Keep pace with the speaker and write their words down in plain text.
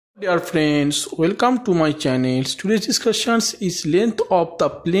Dear friends, welcome to my channel. Today's discussions is length of the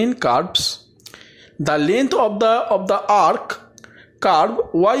plane curves. The length of the arc curve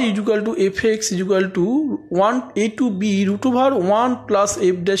y is equal to fx is equal to 1 a to b root over 1 plus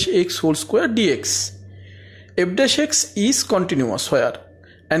f dash x whole square dx. F dash x is continuous where,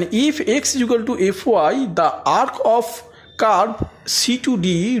 and if x is equal to fy, the arc of curve c to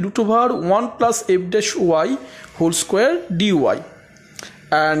d root over 1 plus f dash y whole square dy.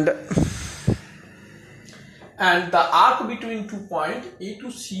 And the arc between 2 points A to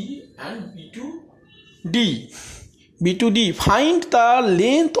C and B to D. B to D. Find the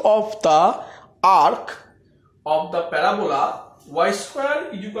length of the arc of the parabola y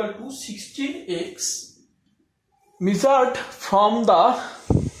square is equal to 16x measured from the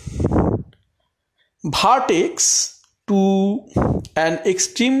vertex to an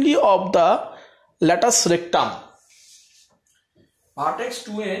extremity of the latus rectum. Vertex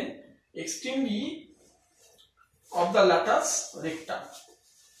to an extremity of the latus rectum.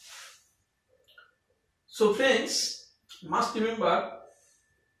 So friends, must remember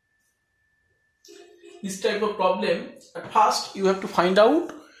this type of problem. At first you have to find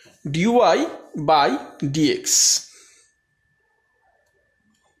out dy by dx,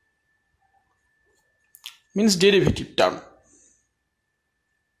 means derivative term.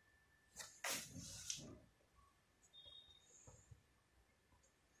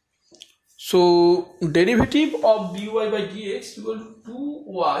 So derivative of dy by dx equal to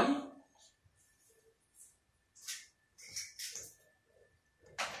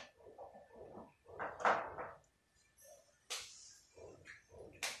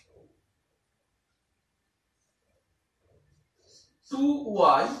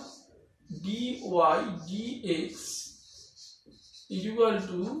 2y dy dx is equal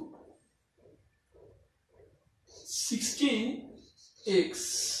to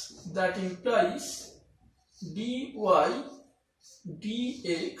 16x. That implies dy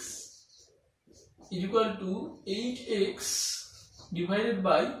dx is equal to 8x divided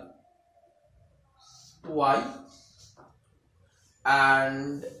by y,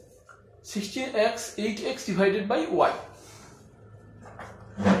 and 16x 8x divided by y.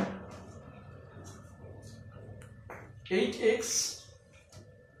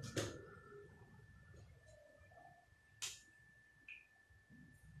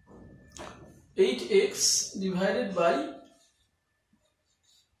 X divided by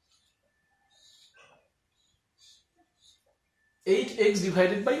 8x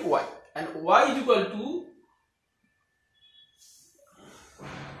divided by y, and y is equal to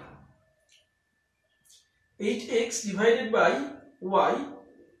 8x divided by y.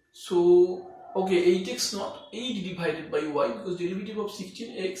 So okay, 8x not 8 divided by y, because derivative of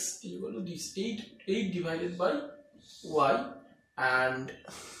 16x is equal to this 8 divided by y, and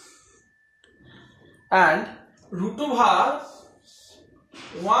root over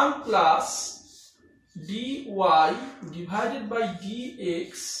 1 plus dy divided by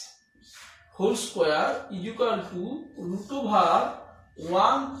dx whole square is equal to root over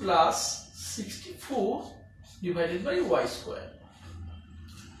 1 plus 64 divided by y square.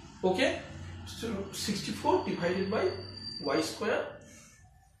 Okay, so 64 divided by y square,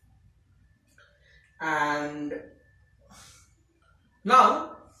 and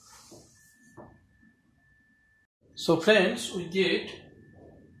now so friends, we get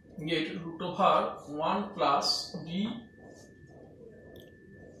root over 1 plus dy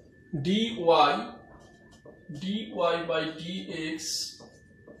by dx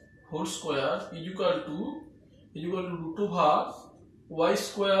whole square is equal to root over y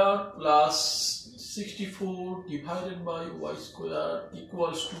square plus 64 divided by y square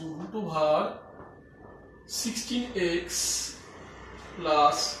equals to root over 16x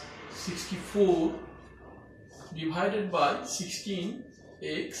plus 64 divided by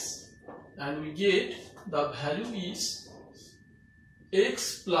 16x, and we get the value is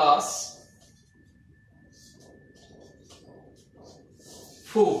x plus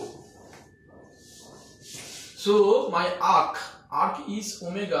 4. So my arc is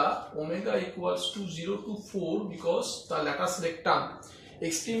omega equals to 0 to 4, because the latus rectum,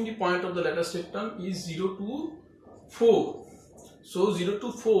 extremity point of the latus rectum is 0 to 4. So 0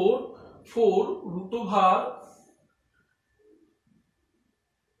 to 4 root over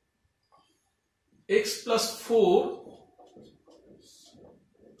x plus 4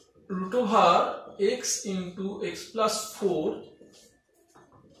 root over x into x plus 4 .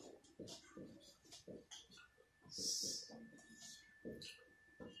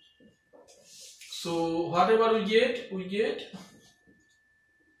 So whatever we get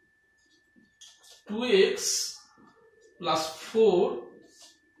 2x plus 4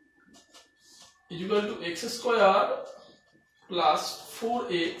 is equal to x square plus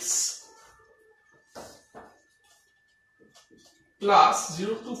 4x plus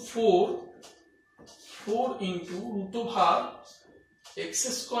 0 to 4 into root over x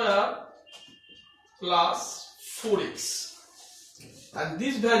square plus 4x, and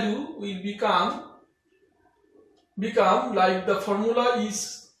this value will become like the formula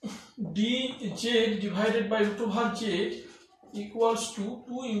is dz divided by root over z equals to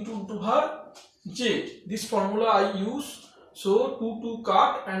 2 into root over z. This formula I use, so 2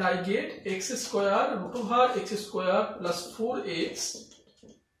 cut and I get x square root over x square plus 4x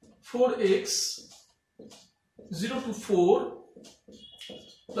 0 to 4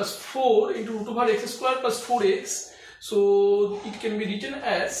 plus 4 into root over x square plus 4x, so it can be written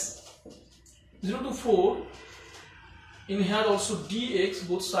as 0 to 4. In here also dx,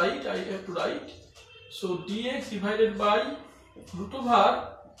 both side I have to write, so dx divided by root over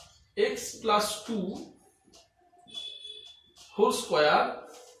x plus 2 whole square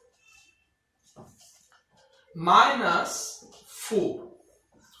minus 4.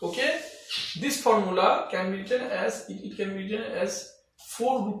 Okay, this formula can be written as it can be written as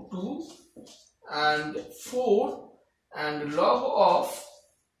 4 root 2 and 4 and log of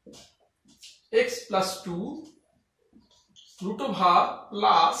x plus 2 root over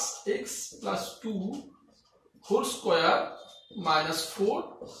plus x plus 2 whole square minus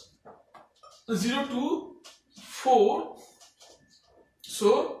 4 0 to 4.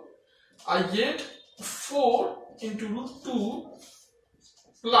 So I get 4 into root 2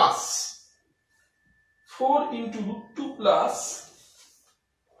 plus 4 into root 2 plus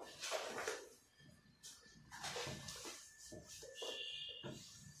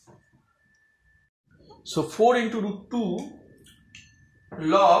so 4 into root 2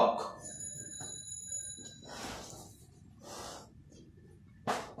 log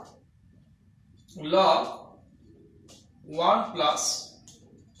log 1 plus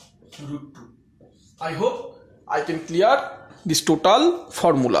root 2. I hope I can clear this total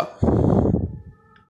formula.